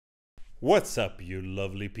What's up, you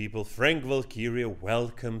lovely people? Frank Valkyria,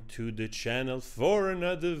 welcome to the channel for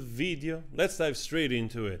another video. Let's dive straight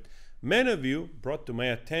into it. Many of you brought to my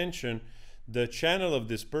attention the channel of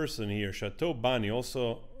this person here, Chateau Bunny,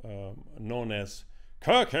 also known as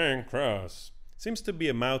Cocaine Cross. Seems to be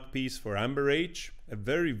a mouthpiece for Amber H, a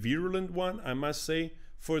very virulent one, I must say,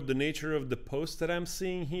 for the nature of the post that I'm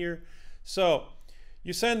seeing here. So,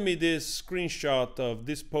 you sent me this screenshot of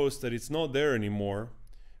this post that it's not there anymore.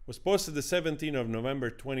 Was posted the 17th of November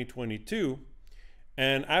 2022,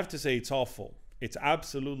 and I have to say it's awful. It's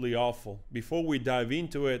absolutely awful. Before we dive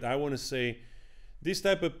into it, I want to say this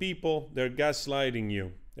type of people, they're gaslighting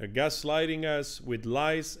you. They're gaslighting us with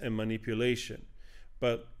lies and manipulation.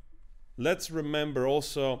 But let's remember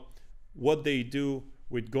also what they do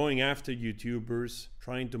with going after YouTubers,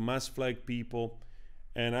 trying to mass flag people.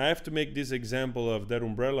 And I have to make this example of that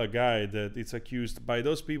umbrella guy that it's accused by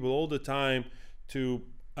those people all the time to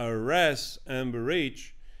arrest Amber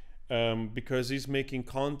H because he's making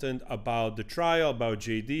content about the trial, about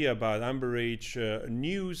JD, about Amber H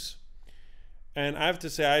news. And I have to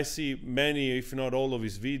say, I see many, if not all of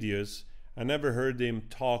his videos. I never heard him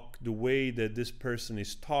talk the way that this person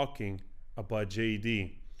is talking about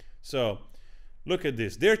JD. So look at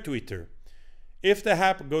this, their Twitter. If the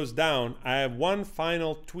app goes down, I have one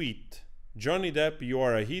final tweet. Johnny Depp, you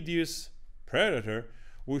are a hideous predator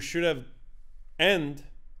who should have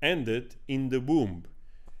ended in the womb.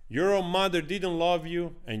 Your own mother didn't love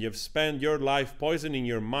you, and you've spent your life poisoning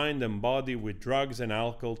your mind and body with drugs and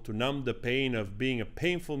alcohol to numb the pain of being a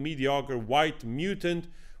painful, mediocre, white mutant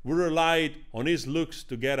who relied on his looks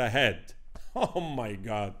to get ahead. Oh my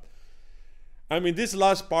God. I mean, this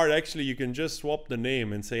last part, actually, you can just swap the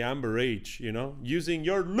name and say Amber H, you know, using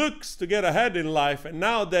your looks to get ahead in life. And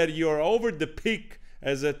now that you're over the peak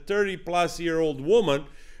as a 30-plus-year-old woman,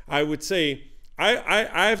 I would say,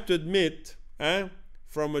 I have to admit,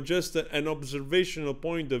 from just an observational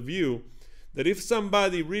point of view, that if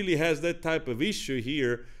somebody really has that type of issue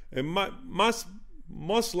here, it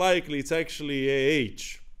most likely it's actually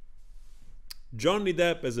AH. Johnny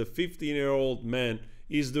Depp, as a 15-year-old man,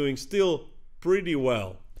 is doing still pretty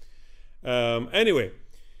well. Anyway,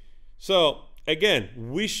 so again,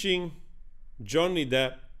 wishing Johnny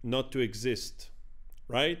Depp not to exist,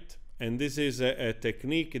 right? And this is a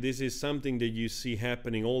technique, this is something that you see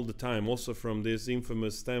happening all the time, also from this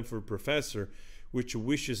infamous Stanford professor, which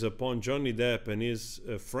wishes upon Johnny Depp and his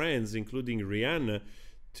friends, including Rihanna,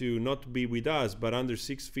 to not be with us, but under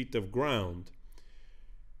 6 feet of ground.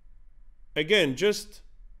 Again, just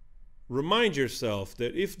remind yourself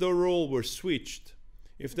that if the role were switched,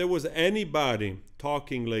 if there was anybody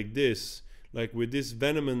talking like this, like with this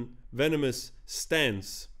venomous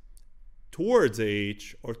stance, towards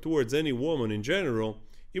AH or towards any woman in general,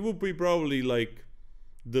 it would be probably like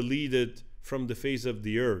deleted from the face of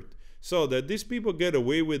the earth. So that these people get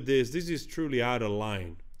away with this is truly out of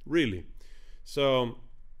line, really. So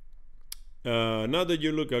now that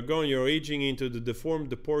you look gone, you're aging into the deformed,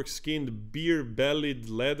 the pork-skinned, beer-bellied,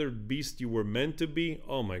 leathered beast you were meant to be.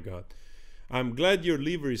 Oh my God. I'm glad your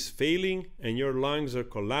liver is failing and your lungs are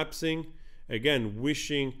collapsing. Again,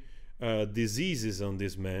 wishing diseases on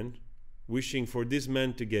this man. Wishing for this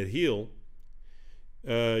man to get healed.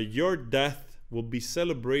 Your death will be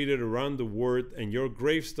celebrated around the world, and your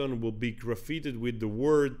gravestone will be graffitied with the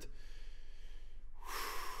word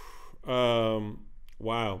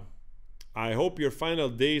wow. I hope your final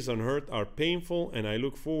days on earth are painful, and I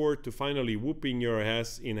look forward to finally whooping your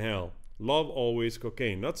ass in hell. Love always,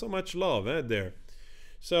 Cocaine. Not so much love there.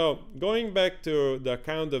 So going back to the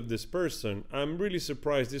account of this person, I'm really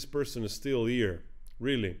surprised this person is still here,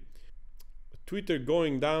 really. Twitter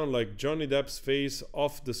going down like Johnny Depp's face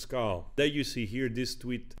off the skull. That you see here, this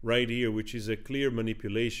tweet right here, which is a clear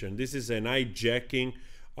manipulation. This is an hijacking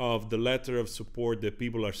of the letter of support that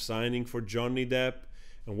people are signing for Johnny Depp.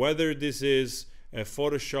 And whether this is a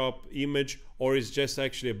Photoshop image or it's just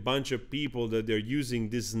actually a bunch of people that they're using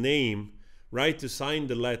this name, right, to sign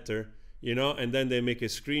the letter, you know, and then they make a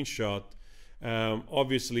screenshot.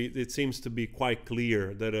 Obviously, it seems to be quite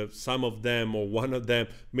clear that some of them or one of them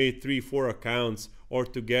made 3-4 accounts, or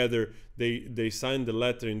together they signed the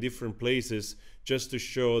letter in different places just to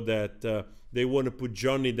show that they want to put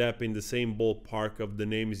Johnny Depp in the same ballpark of the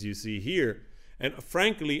names you see here. And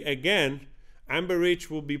frankly, again, Amber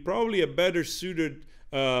H will be probably a better suited,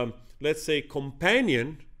 let's say,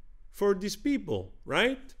 companion for these people,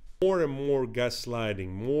 right? More and more gaslighting,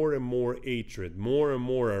 more and more hatred, more and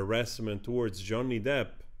more harassment towards Johnny Depp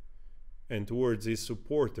and towards his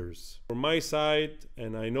supporters. From my side,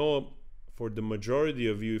 and I know for the majority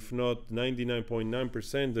of you, if not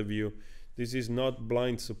 99.9% of you, This is not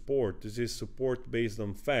blind support. This is support based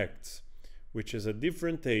on facts, which is a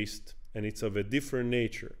different taste and it's of a different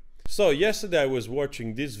nature. So yesterday I was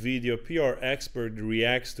watching this video. PR expert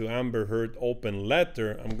reacts to Amber Heard open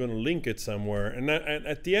letter. I'm gonna link it somewhere. And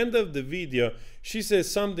at the end of the video, she says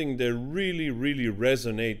something that really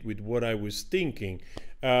resonate with what I was thinking.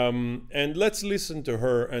 And let's listen to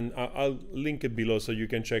her, and I'll link it below so you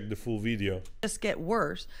can check the full video. Just get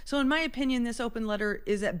worse. So in my opinion, this open letter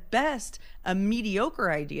is at best a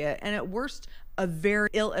mediocre idea, and at worst a very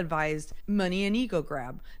ill-advised money and ego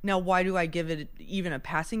grab. Now, why do I give it even a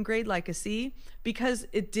passing grade like a C? Because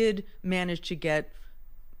it did manage to get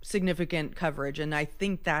significant coverage, and I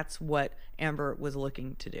think that's what Amber was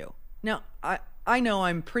looking to do. Now, I know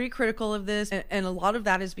I'm pretty critical of this, and a lot of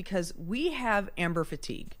that is because we have Amber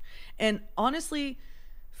fatigue. And honestly,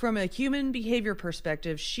 from a human behavior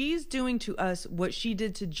perspective, she's doing to us what she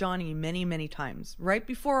did to Johnny many times. Right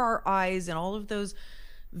before our eyes and all of those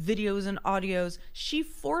videos and audios, she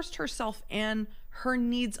forced herself and her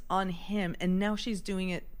needs on him, and now she's doing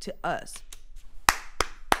it to us.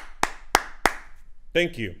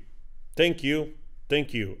 Thank you. Thank you.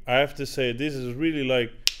 Thank you. I have to say, this is really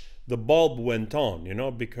like the bulb went on, you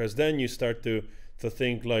know, because then you start to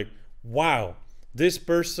think like, wow, this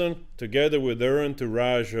person, together with her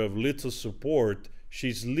entourage of little support,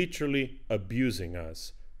 she's literally abusing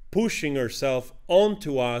us, pushing herself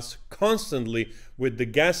onto us constantly with the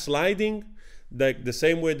gaslighting, like the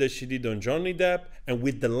same way that she did on Johnny Depp, and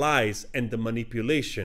with the lies and the manipulation.